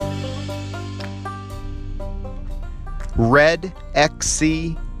Red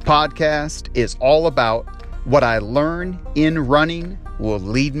XC podcast is all about what I learn in running will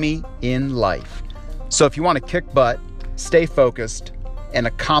lead me in life. So if you want to kick butt, stay focused, and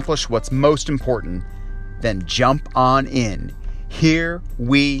accomplish what's most important, then jump on in. Here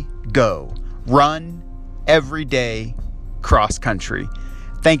we go. Run every day cross country.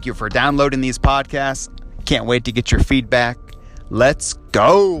 Thank you for downloading these podcasts. Can't wait to get your feedback. Let's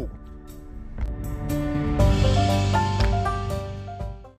go.